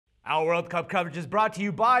Our World Cup coverage is brought to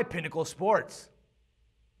you by Pinnacle Sports.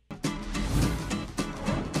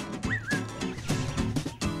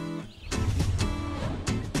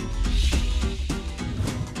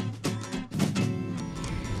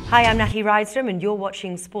 Hi, I'm Natalie Rydstrom and you're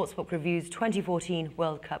watching Sportsbook Review's 2014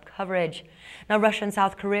 World Cup coverage. Now, Russia and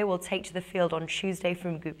South Korea will take to the field on Tuesday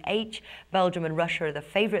from Group H. Belgium and Russia are the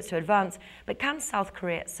favourites to advance, but can South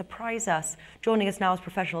Korea surprise us? Joining us now is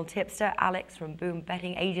professional tipster Alex from Boom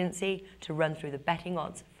Betting Agency to run through the betting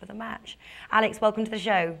odds for the match. Alex, welcome to the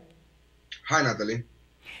show. Hi, Natalie.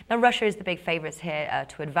 Now, Russia is the big favourites here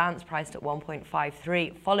to advance, priced at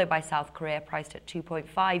 1.53, followed by South Korea, priced at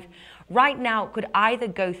 2.5. Right now, could either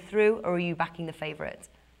go through, or are you backing the favourites?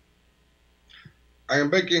 I am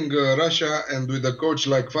backing Russia, and with a coach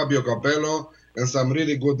like Fabio Capello and some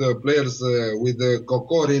really good players with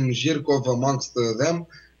Kokorin, Zhirkov amongst them,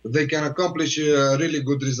 they can accomplish a really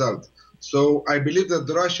good result. So I believe that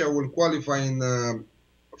Russia will qualify in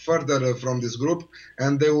further from this group,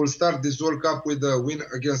 and they will start this World Cup with a win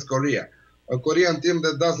against Korea, a Korean team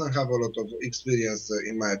that doesn't have a lot of experience,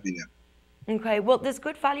 in my opinion. Okay, well, there's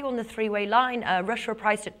good value on the three-way line. Russia are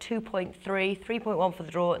priced at 2.3, 3.1 for the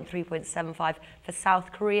draw, and 3.75 for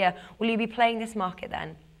South Korea. Will you be playing this market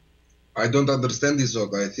then? I don't understand this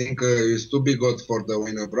odd. I think it's too big odd for the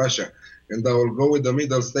win of Russia. And I will go with the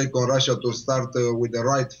middle stake on Russia to start with the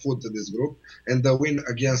right foot this group and the win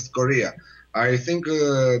against Korea. I think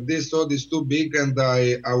this odd is too big, and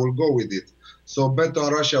I will go with it. So bet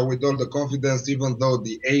on Russia with all the confidence, even though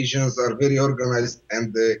the Asians are very organized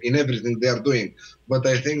and in everything they are doing. But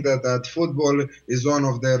I think that football is one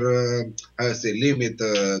of their, I say, limit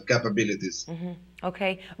capabilities.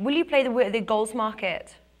 Okay. Will you play the goals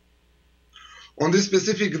market? On this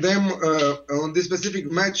specific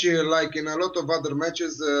match, like in a lot of other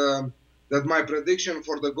matches, that my prediction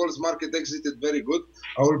for the goals market exited very good.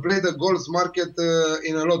 I will play the goals market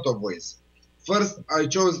in a lot of ways. First, I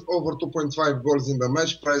chose over 2.5 goals in the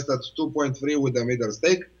match, priced at 2.3 with the middle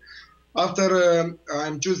stake. After,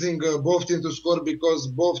 I'm choosing both teams to score because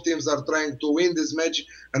both teams are trying to win this match,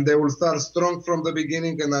 and they will start strong from the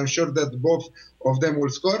beginning, and I'm sure that both of them will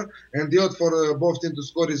score. And the odd for both teams to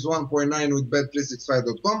score is 1.9 with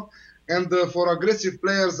bet365.com. And for aggressive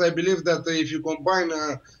players, I believe that if you combine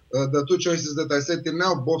the two choices that I said till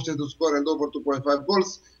now, both teams to score and over 2.5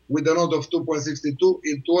 goals, with an odd of 2.62,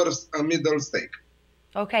 it worth a middle stake.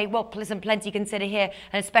 Okay, well, listen, plenty to consider here,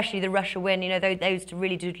 and especially the Russia win. You know, those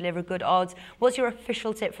really do deliver good odds. What's your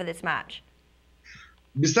official tip for this match?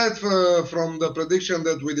 Besides from the prediction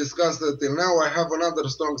that we discussed till now, I have another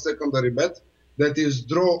strong secondary bet that is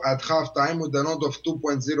draw at halftime with an odd of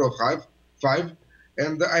 2.05.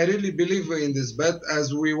 And I really believe in this bet,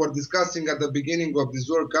 as we were discussing at the beginning of this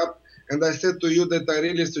World Cup. And I said to you that I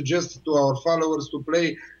really suggest to our followers to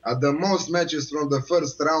play at the most matches from the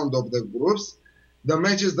first round of the groups. The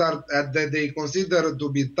matches that they consider to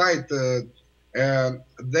be tight, to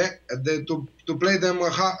play them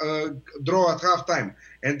draw at halftime.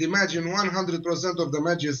 And imagine 100% of the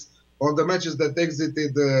matches, that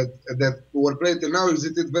exited, that were played till now,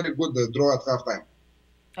 exited very good draw at halftime.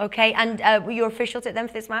 Okay, and your official tip then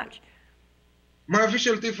for this match? My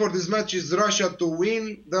official tip for this match is Russia to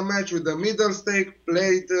win the match with the middle stake,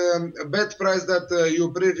 played a bet price that you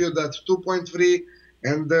previewed at 2.3,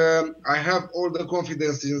 and I have all the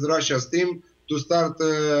confidence in Russia's team to start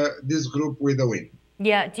this group with a win.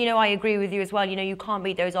 Yeah, do you know, I agree with you as well. You know, you can't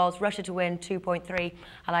beat those odds. Russia to win, 2.3.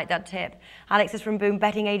 I like that tip. Alex is from Boom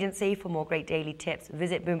Betting Agency. For more great daily tips,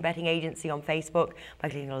 visit Boom Betting Agency on Facebook by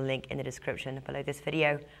clicking on the link in the description below this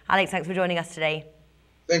video. Alex, thanks for joining us today.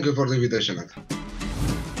 Thank you for the invitation.